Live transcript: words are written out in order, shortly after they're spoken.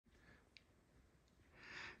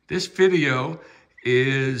This video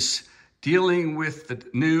is dealing with the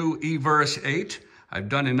new Everse 8. I've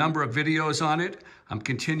done a number of videos on it. I'm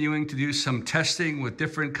continuing to do some testing with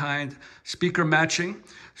different kind speaker matching.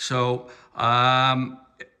 So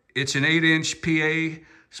it's an 8-inch PA,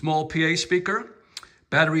 small PA speaker,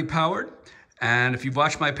 battery powered. And if you've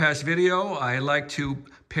watched my past video, I like to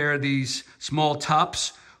pair these small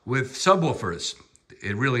tops with subwoofers.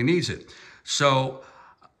 It really needs it. So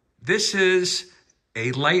this is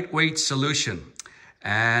a lightweight solution.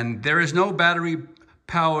 And there is no battery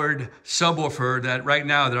powered subwoofer that right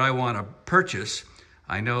now that I want to purchase.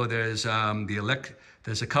 I know there's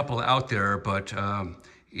there's a couple out there, but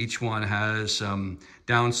each one has some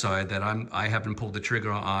downside that I haven't pulled the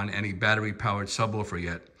trigger on any battery powered subwoofer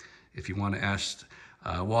yet. If you want to ask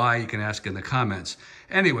why, you can ask in the comments.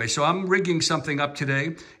 Anyway, so I'm rigging something up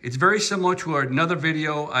today. It's very similar to another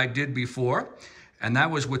video I did before, and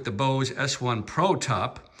that was with the Bose S1 Pro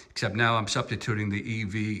top, except now I'm substituting the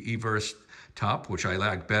Everse top, which I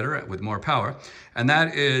like better with more power. And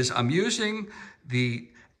that is, I'm using the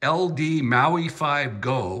LD Maui 5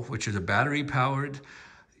 Go, which is a battery powered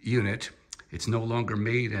unit. It's no longer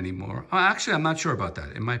made anymore. Actually, I'm not sure about that.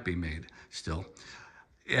 It might be made still.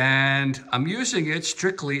 And I'm using it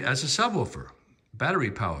strictly as a subwoofer,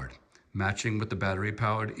 battery powered, matching with the battery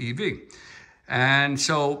powered EV. And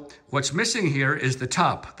so what's missing here is the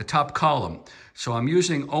top column. So I'm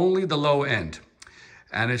using only the low end.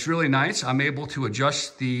 And it's really nice. I'm able to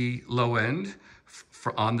adjust the low end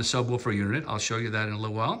on the subwoofer unit. I'll show you that in a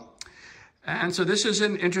little while. And so this is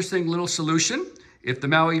an interesting little solution. If the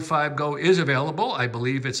Maui 5 Go is available, I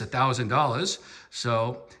believe it's $1,000.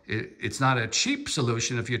 So it's not a cheap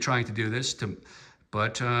solution if you're trying to do this.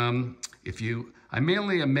 But I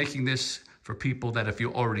mainly am making this for people that if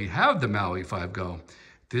you already have the Maui 5 Go,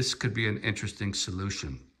 this could be an interesting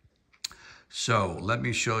solution. So let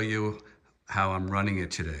me show you how I'm running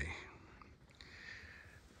it today.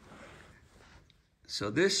 So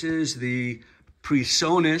this is the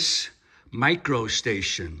PreSonus micro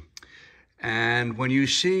station. And when you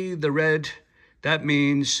see the red, that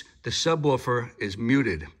means the subwoofer is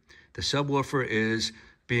muted. The subwoofer is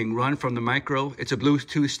being run from the micro. It's a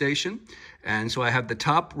Bluetooth station. And so I have the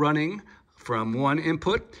top running from one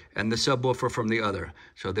input and the subwoofer from the other.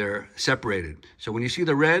 So they're separated. So when you see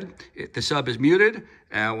the red, the sub is muted.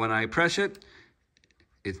 And when I press it,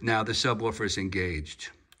 now the subwoofer is engaged.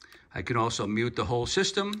 I can also mute the whole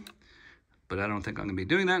system, but I don't think I'm gonna be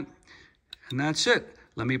doing that. And that's it.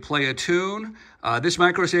 Let me play a tune. This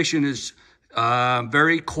micro station is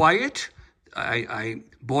very quiet. I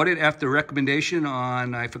bought it after recommendation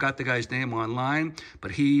on, I forgot the guy's name online,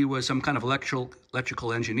 but he was some kind of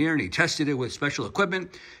electrical engineer, and he tested it with special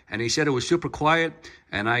equipment, and he said it was super quiet,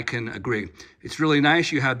 and I can agree. It's really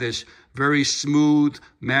nice. You have this very smooth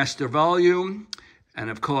master volume, and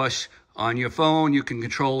of course, on your phone, you can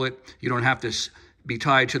control it. You don't have to be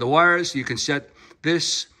tied to the wires. You can set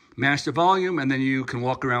this master volume, and then you can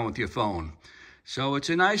walk around with your phone. So it's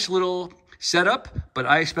a nice little setup, but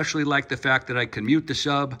I especially like the fact that I can mute the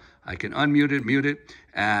sub, I can unmute it, mute it,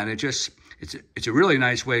 and it's a really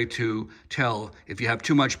nice way to tell if you have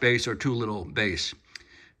too much bass or too little bass.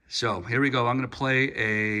 So here we go. I'm going to play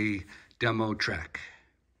a demo track.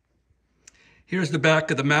 Here's the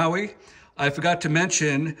back of the Maui. I forgot to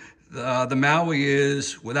mention the Maui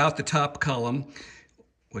is without the top column.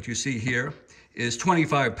 What you see here is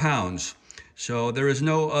 25 pounds. So there is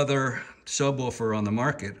no other subwoofer on the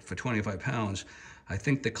market for 25 pounds. I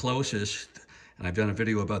think the closest, and I've done a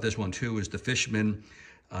video about this one too, is the Fishman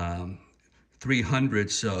 300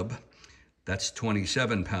 sub. That's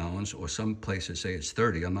 27 pounds, or some places say it's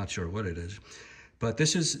 30. I'm not sure what it is. But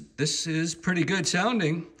this is pretty good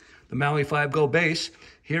sounding, the Maui 5 Go bass.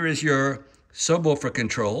 Here is your subwoofer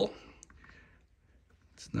control.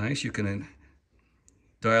 It's nice. You can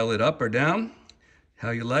dial it up or down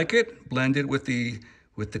how you like it, blend it with the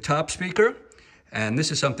top speaker. And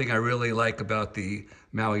this is something I really like about the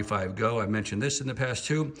Maui 5 Go. I mentioned this in the past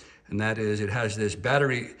too, and that is it has this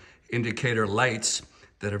battery indicator lights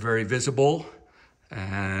that are very visible,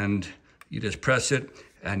 and you just press it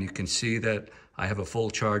and you can see that I have a full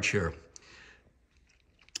charge here.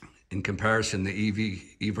 In comparison, the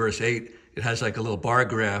Everse 8, it has like a little bar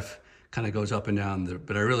graph, kind of goes up and down,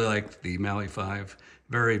 but I really like the Maui 5,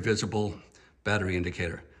 very visible battery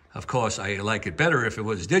indicator. Of course, I like it better if it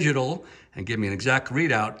was digital and give me an exact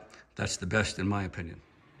readout. That's the best in my opinion.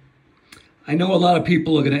 I know a lot of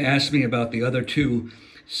people are going to ask me about the other two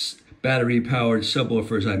battery-powered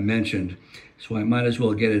subwoofers I mentioned, so I might as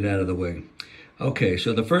well get it out of the way. Okay,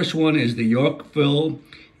 so the first one is the Yorkville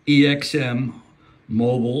EXM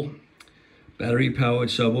Mobile battery-powered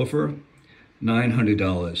subwoofer,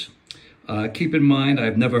 $900. Keep in mind,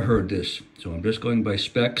 I've never heard this, so I'm just going by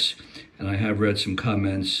specs, and I have read some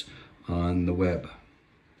comments on the web.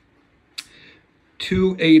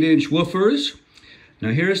 2 8-inch woofers.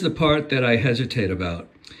 Now here's the part that I hesitate about.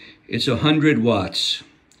 It's 100 watts.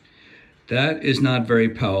 That is not very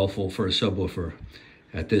powerful for a subwoofer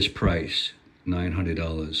at this price,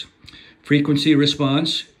 $900. Frequency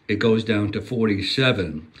response, it goes down to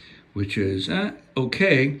 47, which is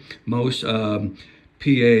okay. Most PA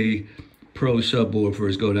Pro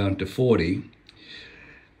subwoofers go down to 40.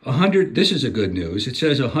 100, this is a good news. It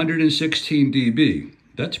says 116 dB.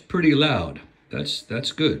 That's pretty loud.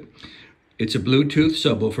 That's good. It's a Bluetooth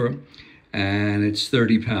subwoofer, and it's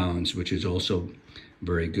 30 pounds, which is also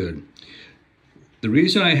very good. The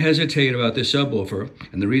reason I hesitate about this subwoofer,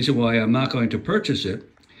 and the reason why I'm not going to purchase it,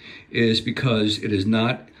 is because it is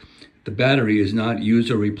not, the battery is not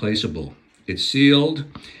user replaceable. It's sealed,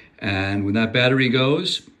 and when that battery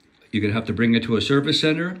goes, you're gonna have to bring it to a service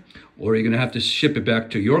center, or you're gonna have to ship it back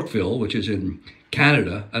to Yorkville, which is in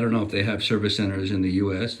Canada. I don't know if they have service centers in the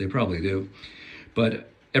US, they probably do. But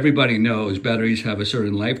everybody knows batteries have a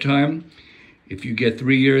certain lifetime. If you get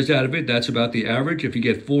 3 years out of it, that's about the average. If you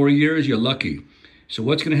get 4 years, you're lucky. So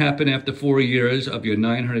what's gonna happen after 4 years of your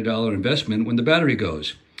 $900 investment when the battery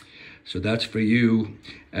goes? So that's for you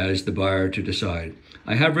as the buyer to decide.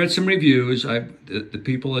 I have read some reviews. The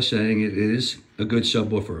people are saying it is a good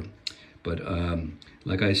subwoofer. But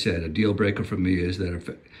like I said, a deal breaker for me is that if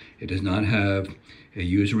it does not have a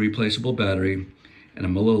user replaceable battery, and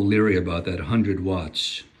I'm a little leery about that 100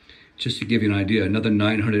 watts. Just to give you an idea, another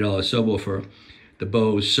 $900 subwoofer, the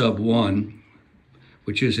Bose S1,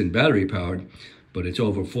 which isn't battery powered, but it's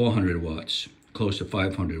over 400 watts, close to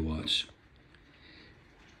 500 watts.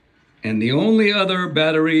 And the only other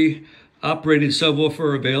battery operated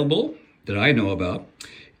subwoofer available that I know about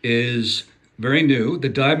is very new, the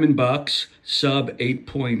Diamondbox Sub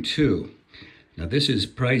 8.2. Now this is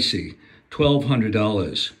pricey,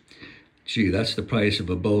 $1,200. Gee, that's the price of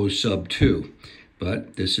a Bose Sub 2,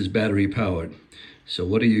 but this is battery powered. So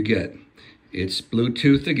what do you get? It's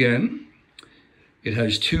Bluetooth again. It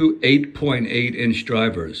has 2 8.8-inch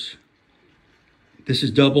drivers. This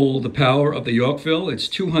is double the power of the Yorkville. It's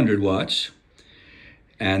 200 watts.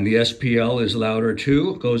 And the SPL is louder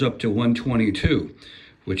too. It goes up to 122,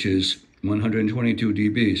 which is 122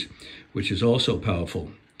 dBs, which is also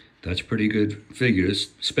powerful. That's pretty good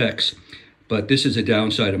figures, specs. But this is a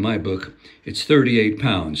downside in my book. It's 38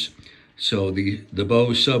 pounds. So the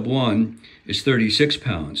Bose Sub 1 is 36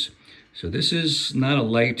 pounds. So this is not a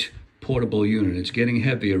light portable unit. It's getting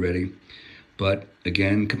heavy already. But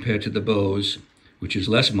again, compared to the Bose, which is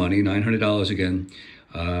less money, $900 again,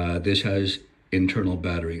 this has internal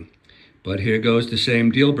battery. But here goes the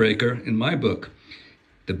same deal breaker in my book.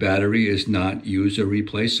 The battery is not user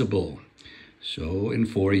replaceable. So in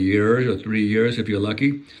 4 years or 3 years, if you're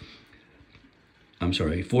lucky,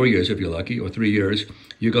 4 years if you're lucky, or 3 years,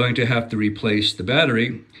 you're going to have to replace the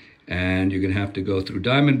battery, and you're going to have to go through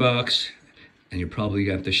Diamondbox, and you probably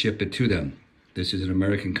have to ship it to them. This is an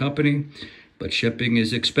American company, but shipping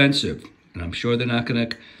is expensive. And I'm sure they're not going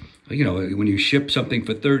to, when you ship something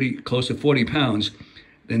for close to 40 pounds,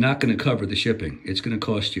 they're not going to cover the shipping. It's going to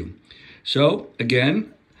cost you. So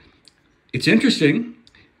again, it's interesting,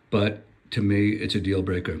 but to me, it's a deal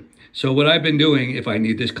breaker. So what I've been doing, if I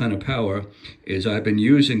need this kind of power, is I've been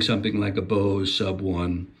using something like a Bose Sub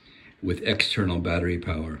 1 with external battery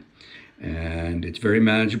power. And it's very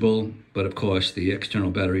manageable, but of course the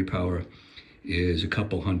external battery power is a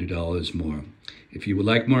couple $100 more. If you would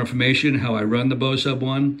like more information how I run the Bose Sub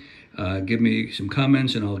 1, give me some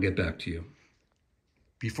comments and I'll get back to you.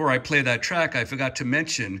 Before I play that track, I forgot to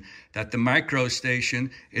mention that the micro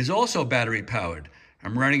station is also battery powered.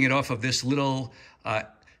 I'm running it off of this little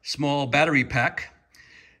small battery pack.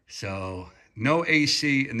 So no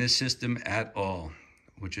AC in this system at all,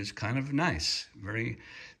 which is kind of nice.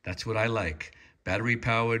 That's what I like. Battery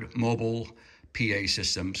powered mobile PA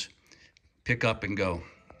systems. Pick up and go.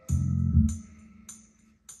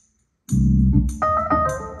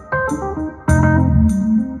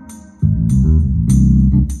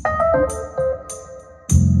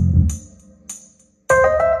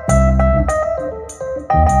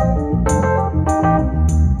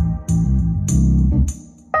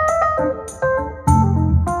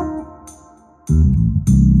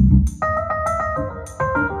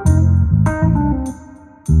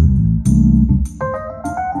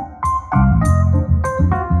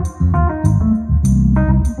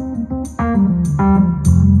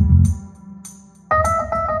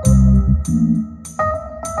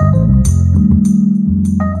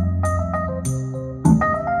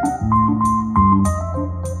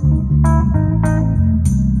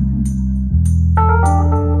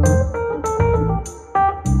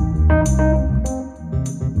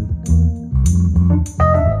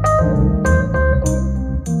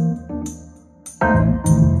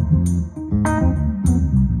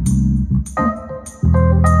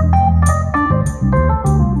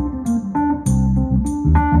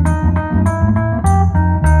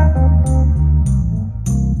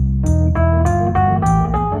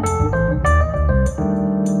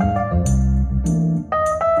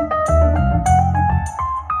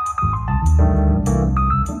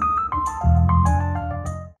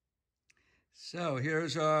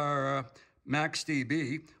 Max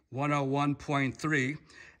dB 101.3.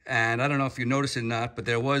 And I don't know if you noticed it or not, but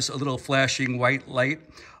there was a little flashing white light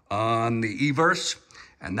on the Everse,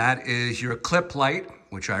 and that is your clip light,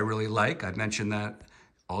 which I really like. I've mentioned that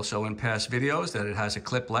also in past videos, that it has a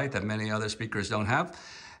clip light that many other speakers don't have.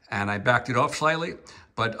 And I backed it off slightly,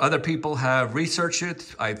 but other people have researched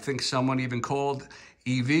it. I think someone even called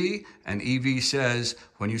EV, and EV says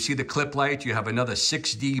when you see the clip light, you have another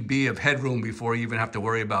 6 dB of headroom before you even have to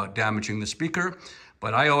worry about damaging the speaker.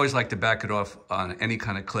 But I always like to back it off on any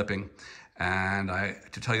kind of clipping. And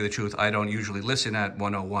to tell you the truth, I don't usually listen at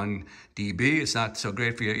 101 dB. It's not so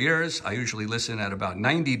great for your ears. I usually listen at about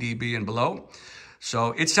 90 dB and below.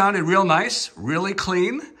 So it sounded real nice, really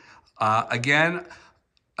clean. Again,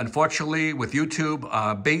 unfortunately with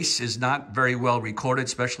YouTube, bass is not very well recorded,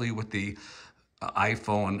 especially with the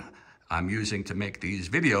iPhone I'm using to make these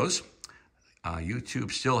videos.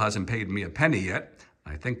 YouTube still hasn't paid me a penny yet.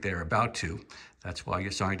 I think they're about to. That's why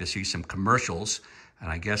you're starting to see some commercials. And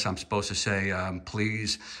I guess I'm supposed to say,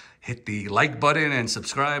 please hit the like button and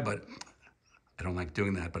subscribe, but I don't like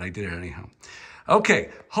doing that, but I did it anyhow. Okay,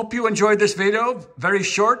 hope you enjoyed this video. Very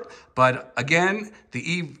short, but again,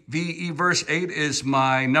 the Everse 8 is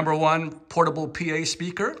my #1 portable PA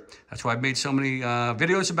speaker. That's why I've made so many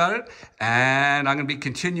videos about it. And I'm gonna be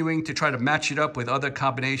continuing to try to match it up with other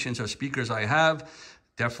combinations of speakers I have.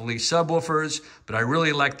 Definitely subwoofers, but I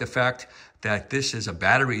really like the fact that this is a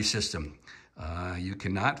battery system. You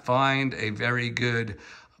cannot find a very good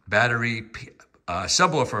battery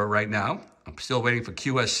subwoofer right now. I'm still waiting for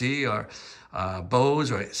QSC or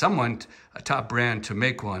Bose or someone, a top brand, to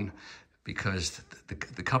make one, because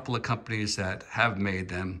the couple of companies that have made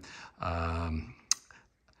them, I'm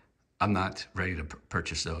not ready to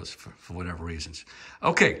purchase those for whatever reasons.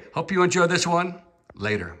 Okay, hope you enjoyed this one.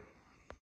 Later.